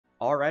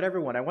All right,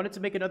 everyone, I wanted to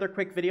make another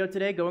quick video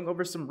today going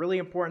over some really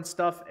important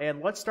stuff,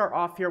 and let's start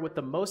off here with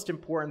the most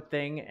important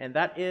thing, and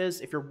that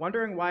is, if you're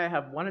wondering why I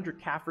have 100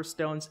 Caphras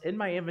stones in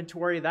my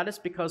inventory, that is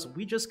because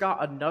we just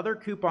got another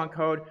coupon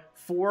code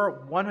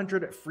for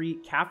 100 free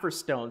Caphras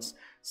stones.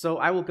 So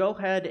I will go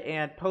ahead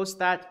and post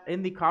that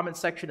in the comment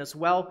section as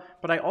well,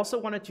 but I also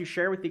wanted to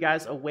share with you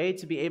guys a way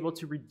to be able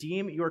to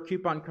redeem your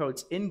coupon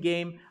codes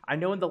in-game. I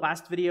know in the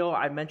last video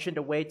I mentioned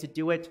a way to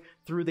do it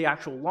through the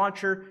actual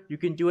launcher. You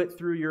can do it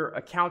through your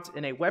account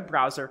in a web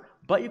browser,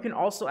 but you can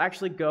also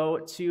actually go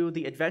to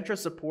the adventure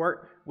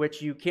support,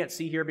 which you can't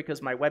see here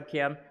because my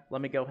webcam.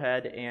 Let me go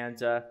ahead and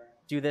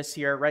do this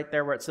here right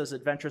there where it says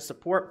adventure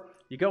support.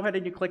 You go ahead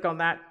and you click on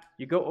that.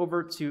 You go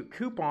over to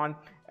coupon,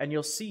 and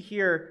you'll see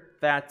here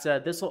that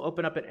this will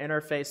open up an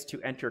interface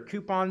to enter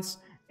coupons.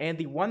 And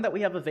the one that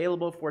we have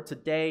available for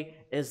today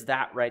is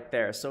that right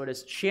there. So it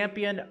is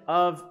Champion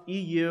of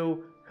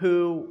EU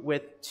Who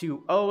with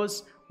 2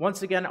 O's.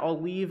 Once again, I'll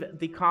leave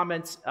the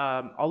comments.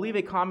 I'll leave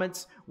a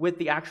comment with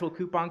the actual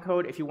coupon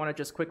code if you want to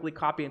just quickly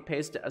copy and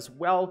paste it as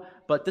well.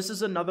 But this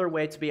is another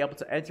way to be able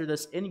to enter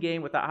this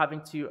in-game without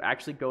having to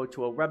actually go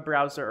to a web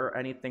browser or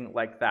anything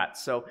like that.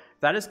 So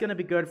that is going to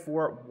be good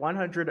for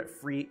 100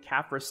 free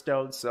Caphras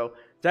stones. So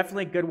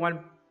definitely a good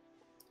one.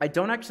 I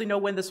don't actually know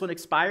when this one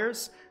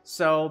expires,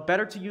 so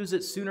better to use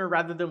it sooner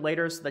rather than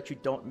later so that you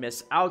don't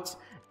miss out.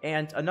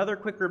 And another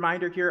quick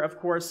reminder here, of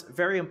course,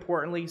 very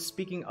importantly,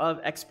 speaking of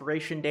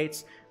expiration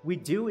dates, we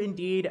do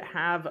indeed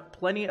have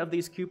plenty of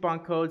these coupon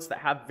codes that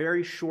have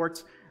very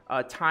short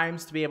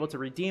times to be able to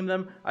redeem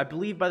them. I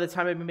believe by the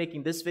time I'm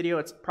making this video,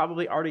 it's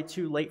probably already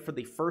too late for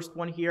the first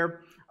one here,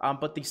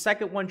 but the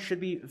second one should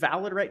be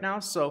valid right now,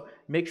 so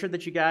make sure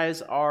that you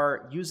guys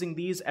are using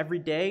these every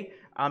day.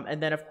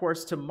 And then, of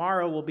course,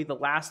 tomorrow will be the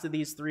last of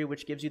these 3,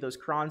 which gives you those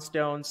cron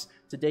stones.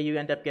 Today, you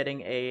end up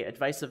getting a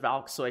Advice of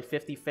Valk, so a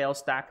 50 fail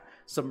stack.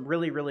 Some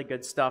really, really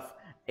good stuff.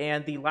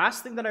 And the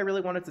last thing that I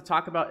really wanted to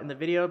talk about in the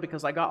video,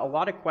 because I got a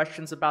lot of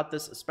questions about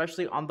this,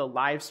 especially on the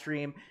live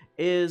stream,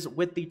 is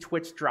with the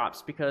Twitch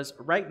drops. Because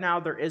right now,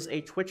 there is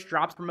a Twitch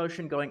drops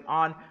promotion going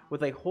on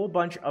with a whole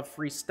bunch of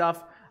free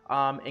stuff,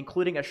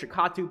 including a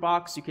Shikatu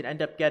box. You can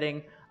end up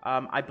getting...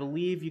 I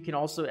believe you can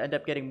also end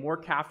up getting more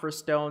Caphras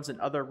stones and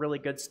other really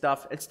good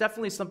stuff. It's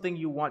definitely something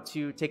you want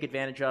to take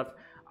advantage of.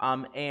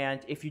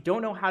 And if you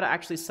don't know how to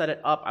actually set it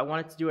up, I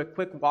wanted to do a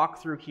quick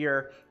walkthrough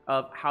here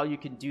of how you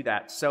can do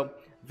that. So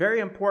very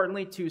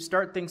importantly, to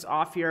start things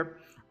off here,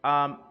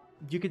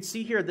 you can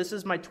see here, this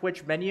is my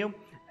Twitch menu.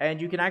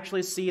 And you can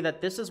actually see that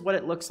this is what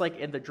it looks like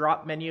in the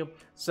drop menu.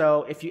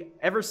 So if you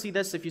ever see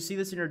this, if you see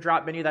this in your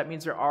drop menu, that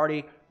means you're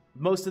already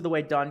most of the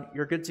way done.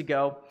 You're good to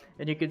go.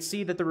 And you can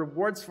see that the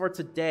rewards for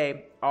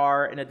today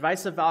are an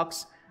Advice of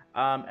Valks,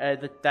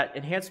 that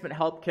enhancement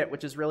help kit,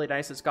 which is really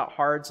nice. It's got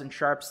hards and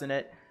sharps in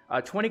it,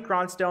 20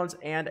 cron stones,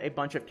 and a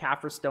bunch of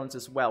Caphras stones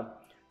as well.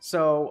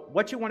 So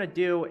what you want to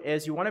do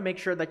is you want to make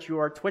sure that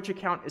your Twitch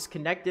account is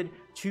connected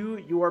to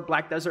your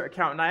Black Desert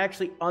account. And I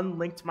actually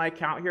unlinked my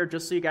account here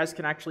just so you guys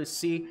can actually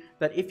see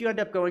that if you end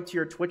up going to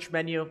your Twitch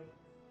menu,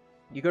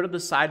 you go to the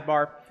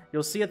sidebar,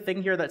 you'll see a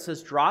thing here that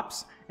says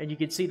drops, and you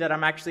can see that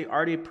I'm actually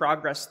already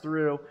progressed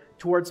through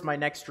towards my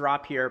next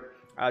drop here,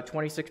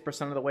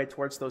 26% of the way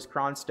towards those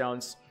cron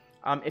stones.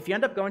 If you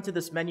end up going to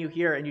this menu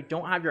here and you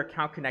don't have your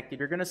account connected,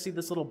 you're going to see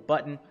this little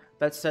button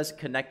that says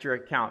connect your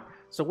account.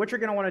 So what you're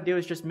going to want to do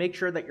is just make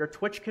sure that your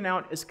Twitch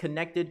account is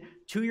connected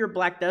to your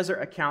Black Desert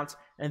account,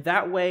 and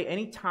that way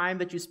any time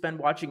that you spend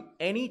watching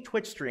any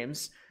Twitch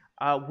streams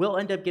will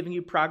end up giving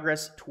you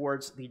progress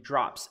towards the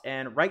drops.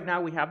 And right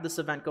now we have this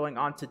event going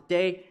on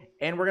today,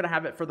 and we're going to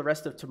have it for the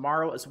rest of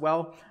tomorrow as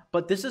well.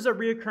 But this is a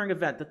reoccurring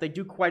event that they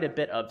do quite a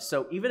bit of.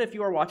 So even if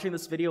you are watching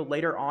this video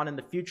later on in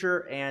the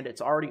future and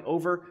it's already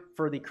over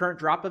for the current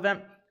drop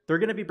event, they're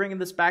going to be bringing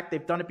this back.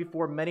 They've done it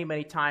before many,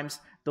 many times.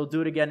 They'll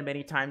do it again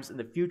many times in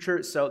the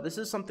future. So this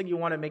is something you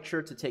want to make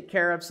sure to take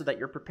care of so that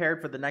you're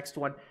prepared for the next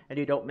one and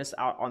you don't miss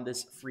out on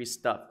this free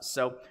stuff.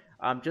 So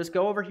just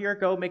go over here,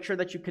 make sure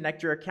that you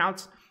connect your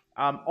accounts.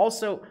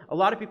 Also, a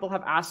lot of people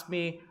have asked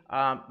me,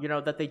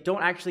 that they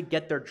don't actually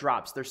get their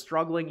drops. They're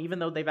struggling, even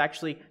though they've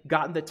actually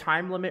gotten the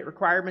time limit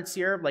requirements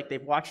here. Like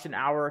they've watched an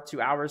hour or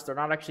 2 hours. They're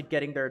not actually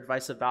getting their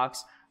Advice of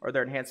Valks or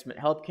their enhancement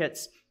help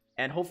kits.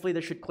 And hopefully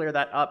this should clear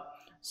that up.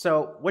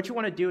 So what you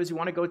want to do is you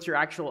want to go to your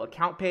actual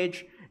account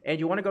page and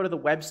you want to go to the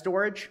web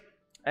storage.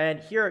 And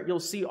here you'll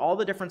see all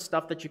the different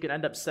stuff that you can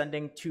end up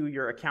sending to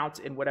your account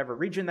in whatever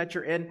region that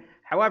you're in.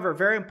 However,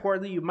 very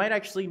importantly, you might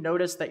actually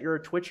notice that your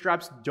Twitch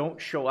drops don't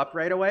show up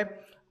right away.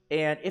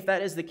 And if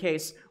that is the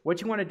case,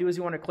 what you want to do is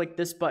you want to click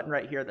this button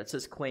right here that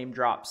says claim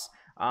drops.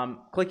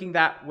 Clicking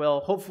that will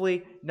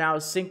hopefully now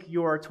sync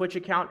your Twitch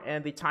account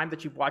and the time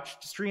that you've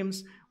watched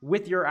streams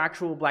with your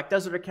actual Black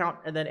Desert account,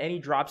 and then any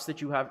drops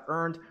that you have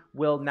earned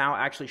will now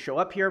actually show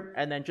up here.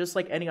 And then just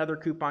like any other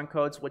coupon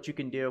codes, what you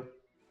can do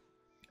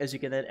as you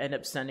can then end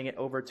up sending it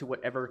over to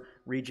whatever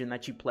region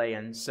that you play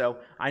in. So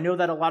I know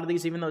that a lot of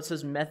these, even though it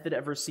says method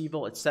of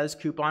receival, it says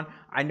coupon.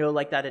 I know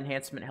like that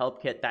enhancement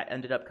help kit that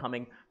ended up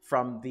coming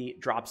from the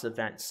drops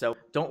event. So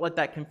don't let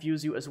that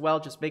confuse you as well.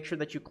 Just make sure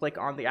that you click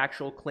on the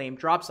actual claim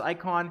drops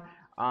icon,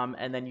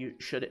 and then you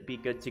should be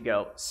good to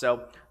go.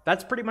 So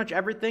that's pretty much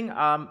everything.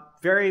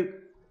 Very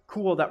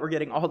cool that we're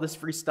getting all this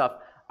free stuff.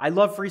 I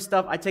love free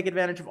stuff. I take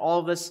advantage of all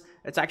of this.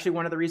 It's actually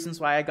one of the reasons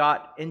why I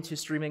got into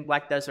streaming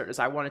Black Desert, is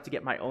I wanted to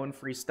get my own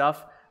free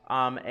stuff.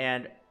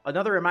 And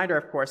another reminder,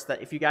 of course,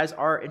 that if you guys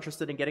are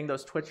interested in getting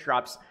those Twitch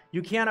drops,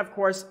 you can, of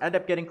course, end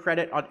up getting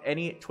credit on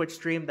any Twitch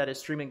stream that is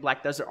streaming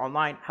Black Desert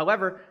online.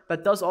 However,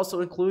 that does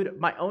also include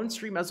my own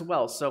stream as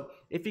well. So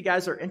if you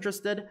guys are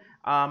interested,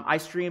 I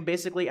stream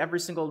basically every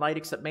single night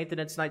except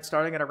maintenance night,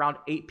 starting at around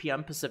 8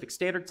 p.m. Pacific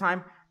Standard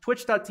Time.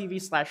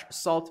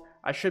 Twitch.tv/salt.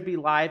 I should be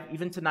live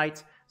even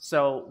tonight.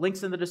 So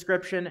links in the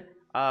description.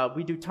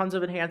 We do tons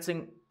of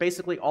enhancing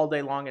basically all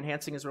day long.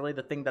 Enhancing is really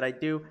the thing that I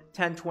do.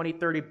 10, 20,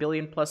 30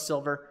 billion plus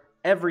silver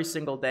every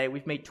single day.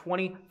 We've made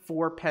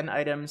 24 pen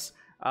items,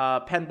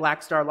 pen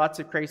black star, lots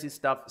of crazy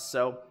stuff.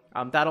 So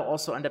that'll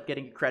also end up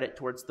getting credit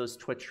towards those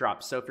Twitch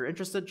drops. So if you're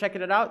interested in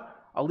checking it out,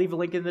 I'll leave a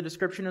link in the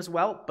description as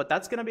well. But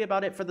that's going to be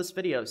about it for this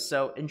video.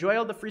 So enjoy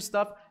all the free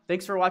stuff.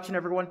 Thanks for watching,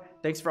 everyone.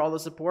 Thanks for all the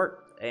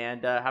support.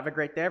 And have a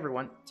great day,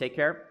 everyone. Take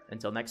care.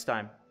 Until next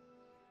time.